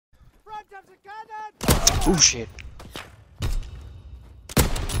Oh shit. Oh,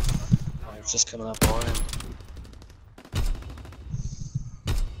 it's just coming up behind him.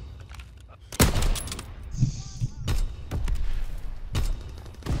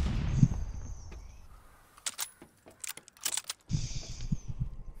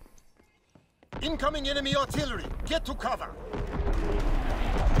 Incoming enemy artillery. Get to cover.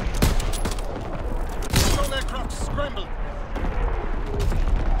 Drone aircraft scrambled.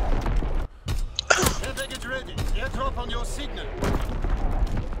 Air package ready. Airdrop on your signal.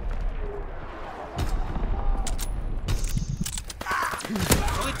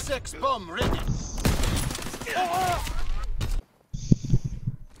 Blitz X bomb ready.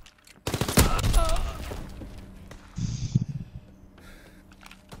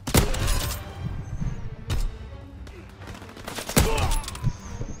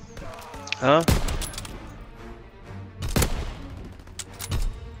 Huh?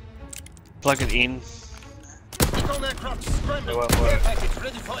 Plug it in. Recon aircraft scrambled. Air package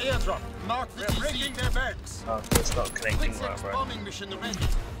ready for airdrop. Mark the breaking their backs. Oh, it's not connecting Blitz right, X bro. bombing mission ready.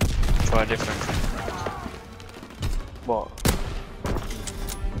 Try different. What?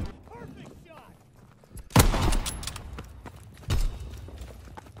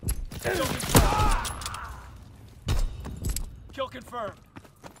 Kill confirmed.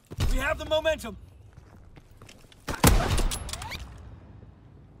 We have the momentum.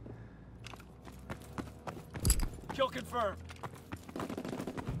 Kill confirmed.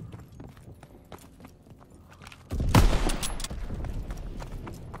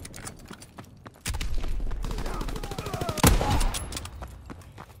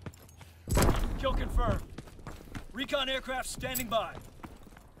 Kill confirmed. Recon aircraft standing by.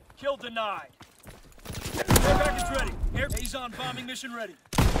 Kill denied. Air package ready. Air Azon bombing mission ready.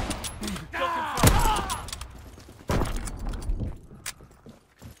 Kill confirmed.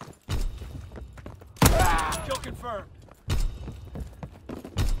 Kill confirmed.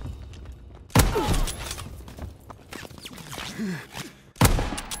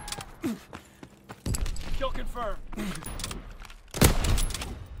 Kill confirmed.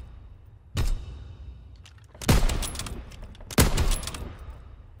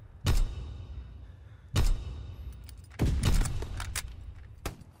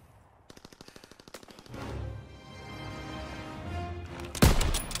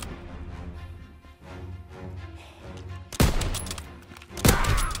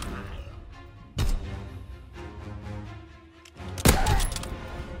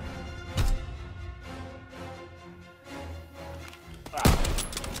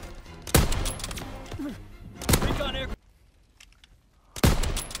 Recon aircraft.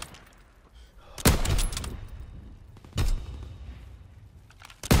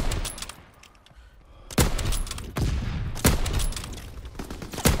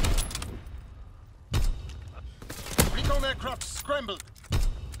 Recon aircraft scrambled.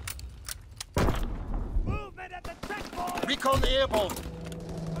 Movement at the checkpoint. Recon airborne.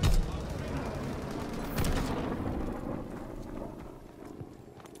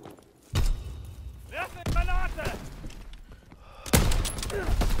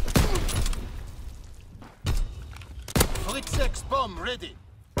 Blitz X bomb ready.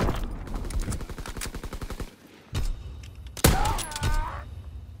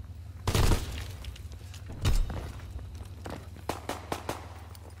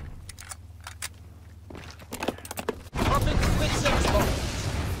 Popping Blitz X bomb.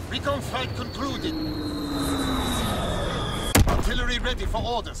 Recon flight concluded. Artillery ready for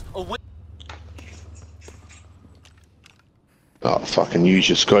orders. Away. Oh, fucking use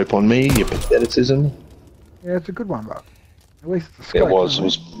your scope on me, you patheticism. Yeah, it's a good one, but at least it's a scope. It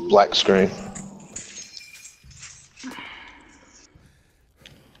was black screen.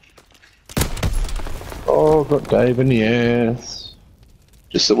 Oh, got Dave in the ass.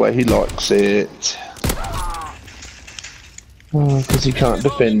 Just the way he likes it. Oh, because he can't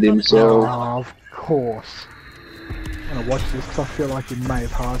defend himself. Oh, of course. I'm gonna watch this because I feel like you may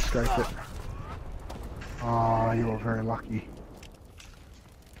have hard scraped it. Oh, you are very lucky.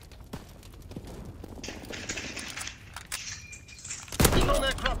 Recon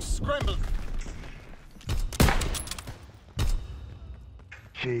aircraft scrambled.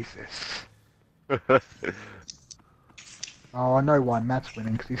 Jesus. Oh, I know why Matt's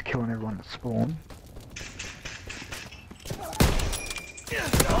winning because he's killing everyone at spawn.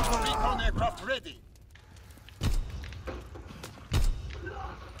 Recon aircraft ready.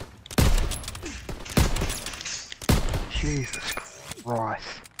 Jesus Christ.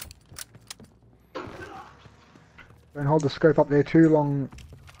 Don't hold the scope up there too long,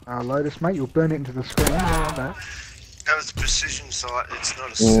 Lotus, mate. You'll burn it into the screen. I don't want that. That was a precision sight. It's not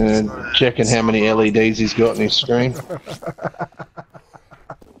a. It's not a Checking how many LEDs he's got on his screen.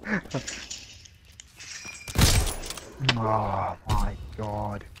 Oh my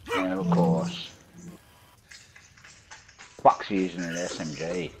god. Yeah, of course. Fuck's using an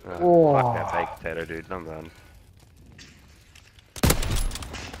SMG. Oh. Fuck that baked potato, dude. I'm done.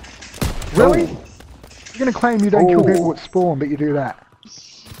 Really? You're gonna claim you don't kill people at spawn, but you do that?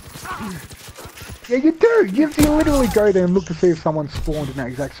 Yeah, you do. You literally go there and look to see if someone spawned in that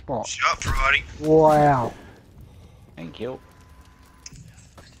exact spot. Shut up, Friday. Wow. Thank you.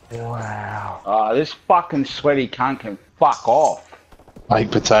 Wow. Oh, this fucking sweaty cunt can fuck off.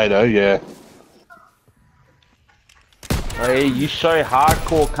 Baked potato, yeah. Hey, you so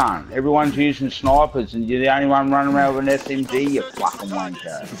hardcore cunt. Everyone's using snipers and you're the only one running around with an SMG, you fucking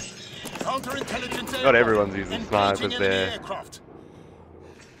wanker. Not everyone's using snipers there.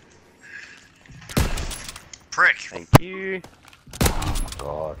 Prick. Thank you. Oh my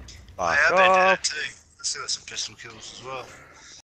god. I Fuck have been doing off. that too. I still got some pistol kills as well.